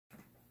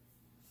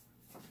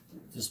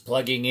Just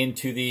plugging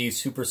into the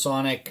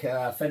Supersonic,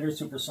 Fender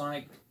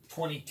Supersonic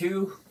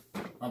 22.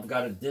 I've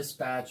got a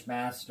Dispatch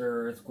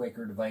Master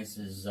Earthquaker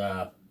Devices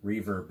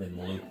reverb in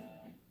the loop.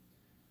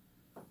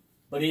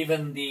 But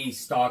even the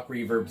stock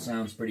reverb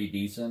sounds pretty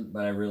decent,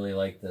 but I really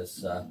like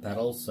this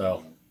pedal,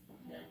 so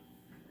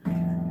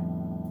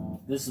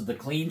this is the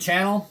clean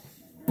channel.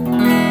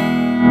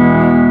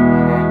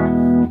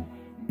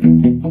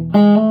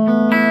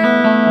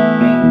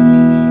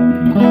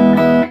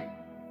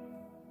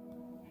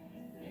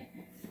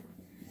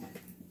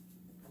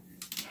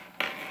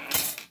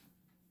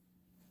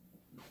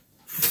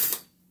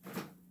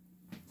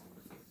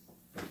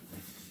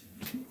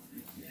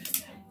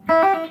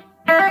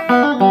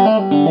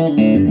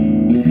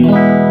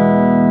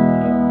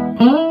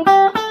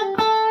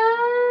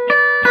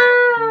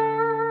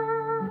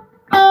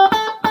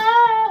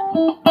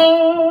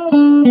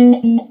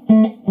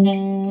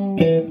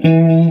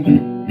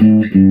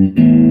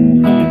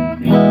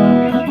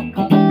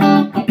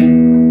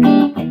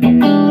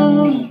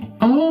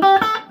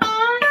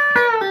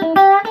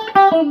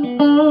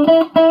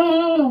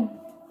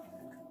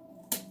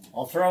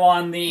 I'll throw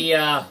on the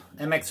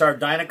MXR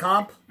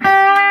Dynacomp.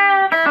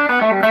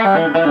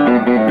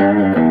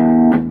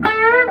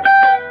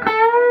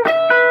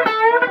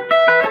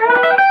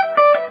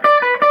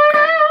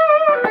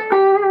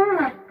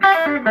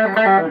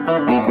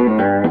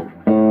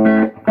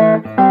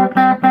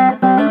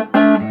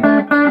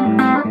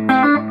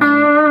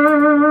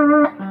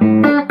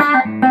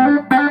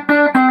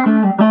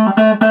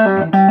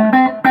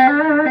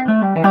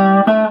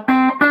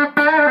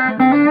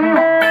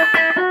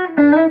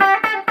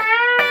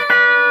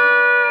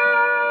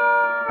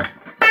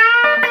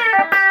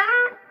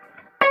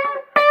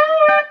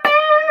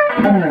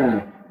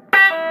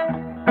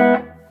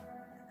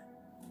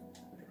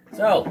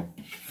 So,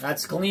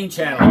 that's clean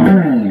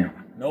channel.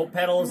 No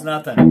pedals,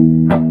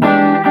 nothing.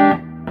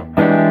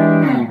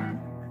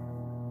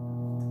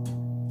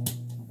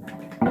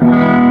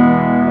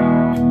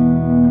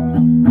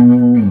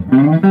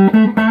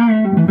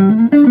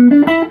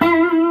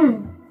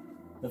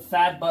 The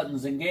fat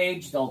button's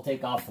engaged. I'll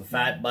take off the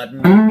fat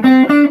button.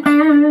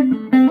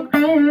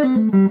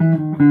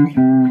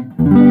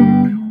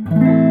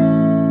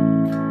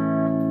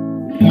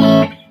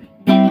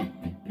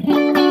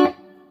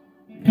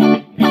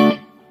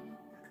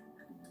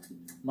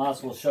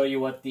 Moss will show you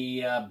what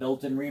the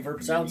built-in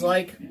reverb sounds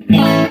like.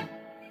 If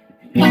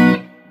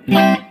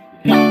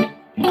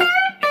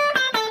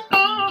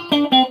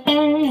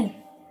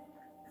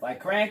I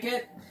crank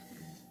it,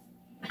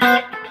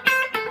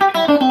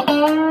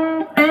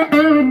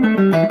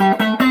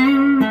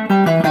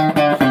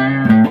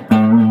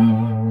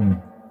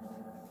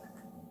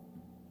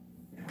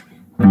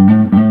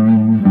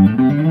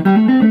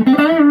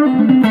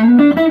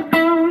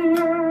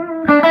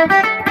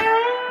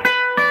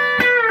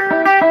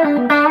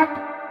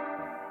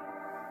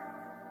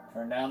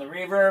 turn down the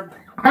reverb.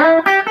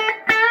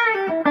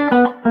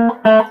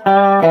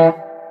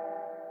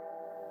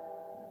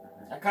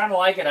 I kind of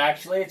like it,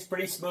 actually. It's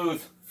pretty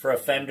smooth for a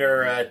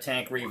Fender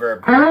tank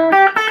reverb.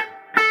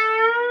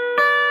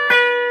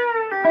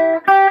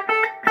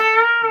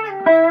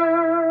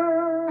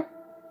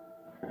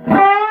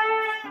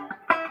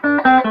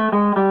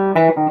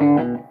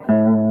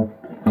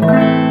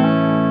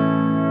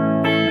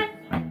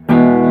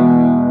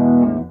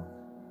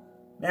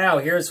 Now,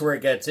 here's where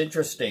it gets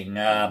interesting.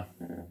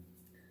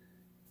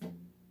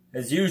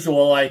 As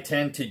usual, I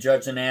tend to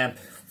judge an amp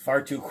far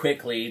too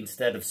quickly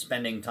instead of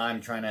spending time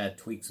trying to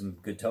tweak some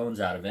good tones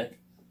out of it.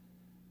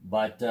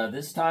 But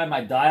this time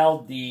I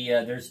dialed the,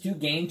 there's two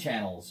gain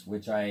channels,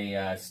 which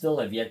I still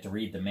have yet to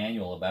read the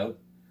manual about.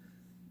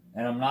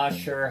 And I'm not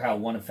sure how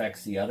one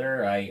affects the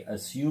other. I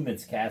assume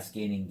it's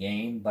cascading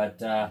gain,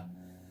 but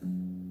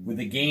with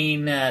the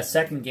gain,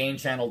 second gain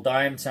channel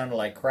dime sounded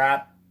like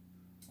crap.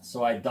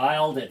 So I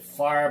dialed it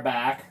far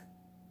back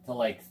to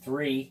like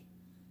 3.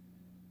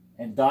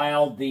 And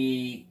dialed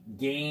the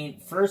gain,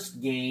 first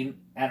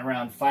gain at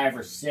around 5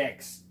 or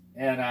 6,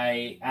 and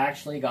I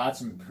actually got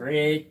some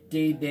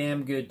pretty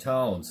damn good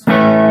tones.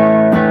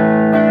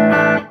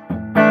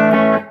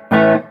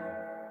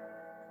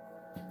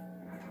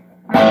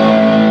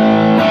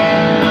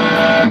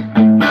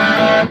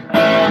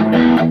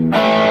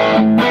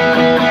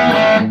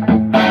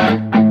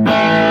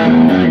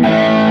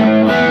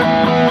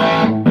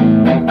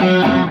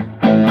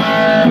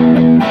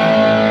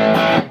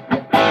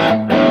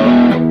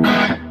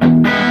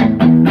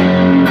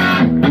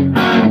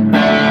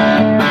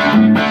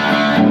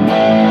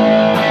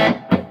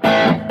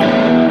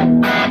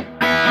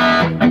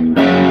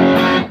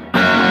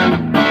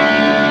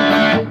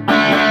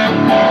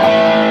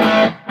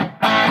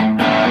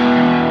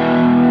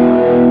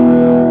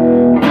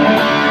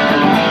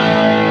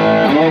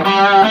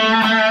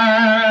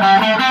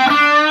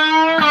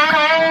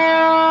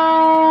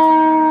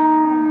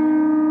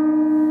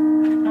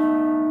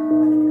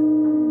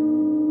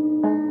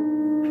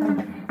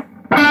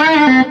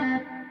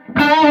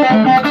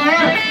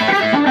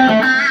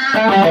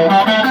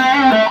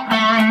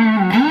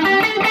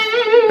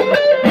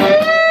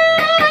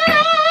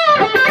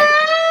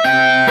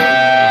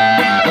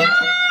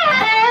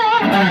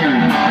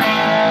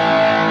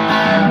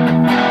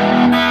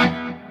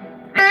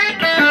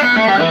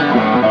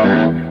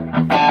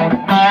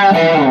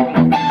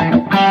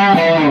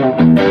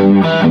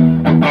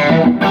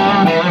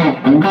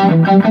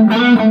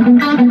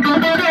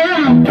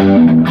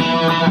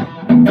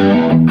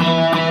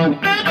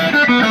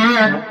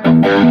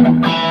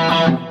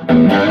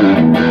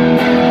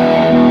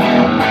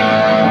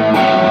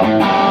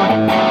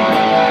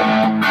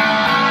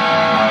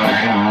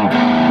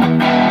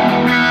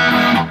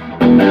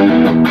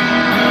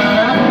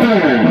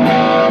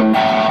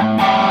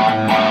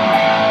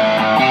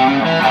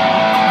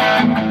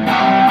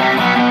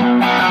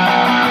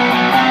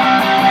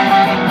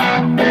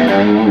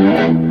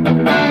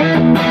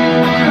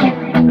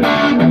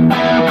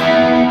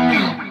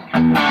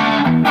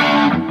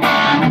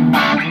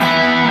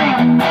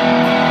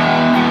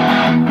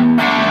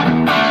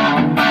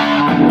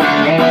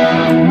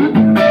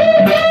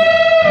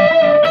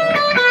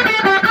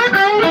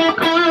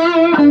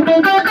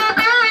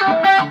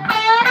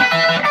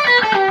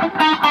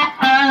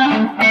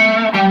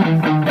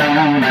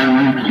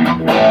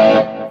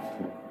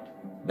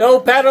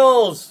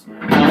 feels.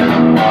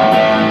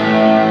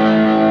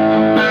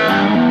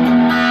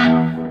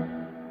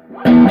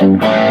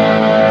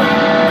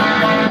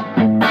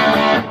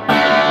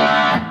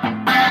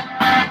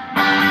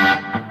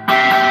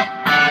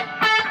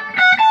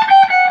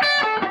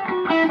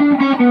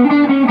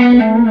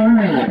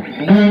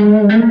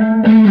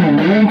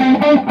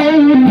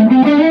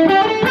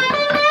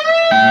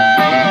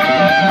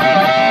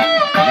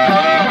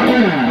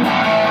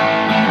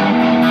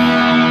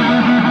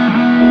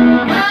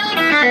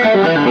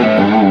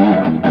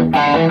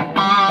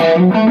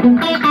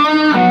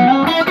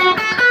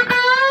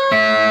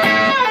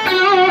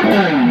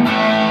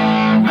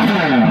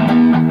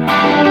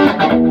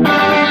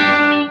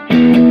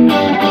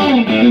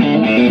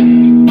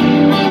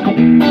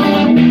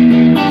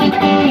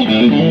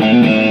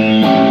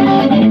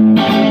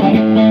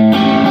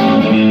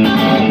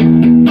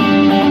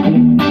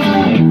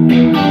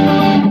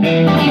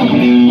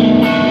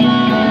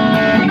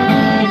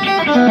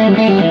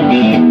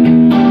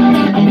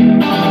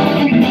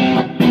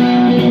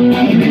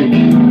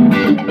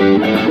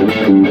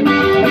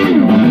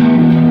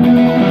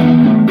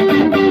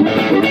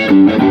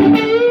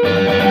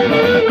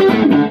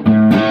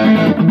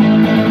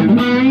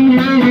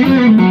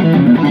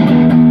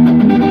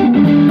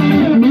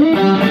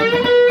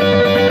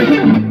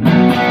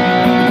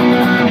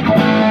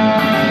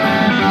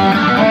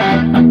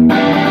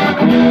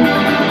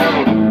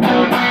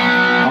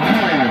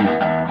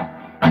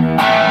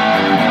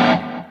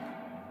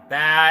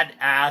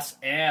 Badass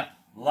amp.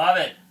 Love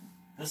it.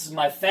 This is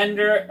my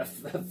favorite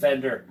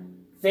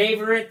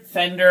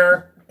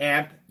Fender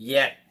amp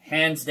yet.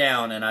 Hands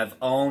down. And I've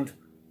owned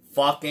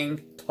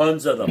fucking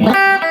tons of them.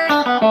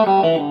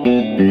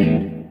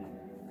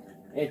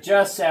 It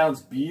just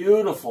sounds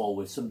beautiful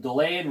with some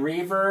delay and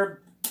reverb.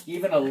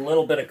 Even a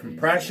little bit of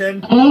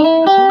compression.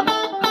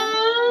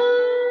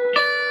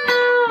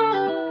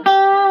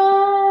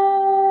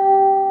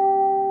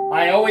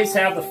 I always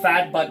have the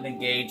fat button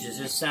engaged. It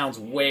just sounds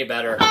way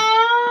better.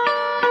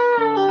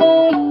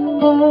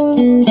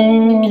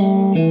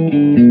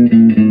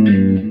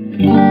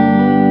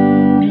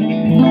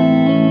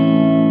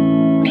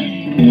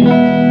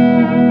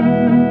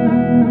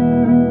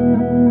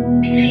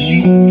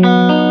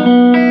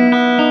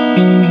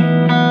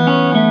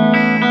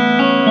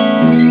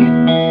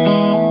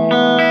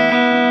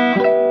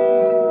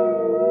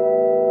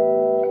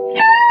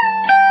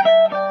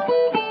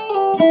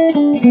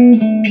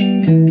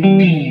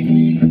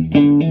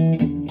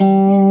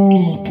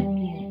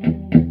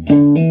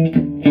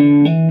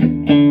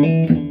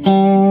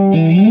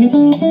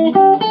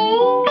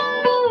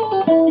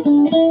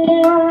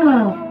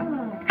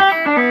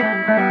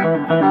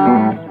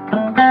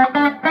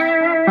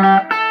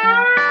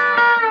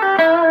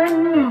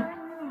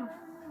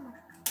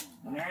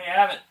 And there you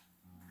have it.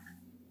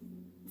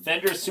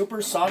 Fender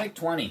Supersonic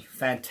 20.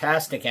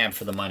 Fantastic amp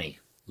for the money.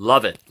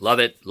 Love it, love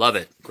it, love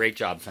it. Great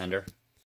job, Fender.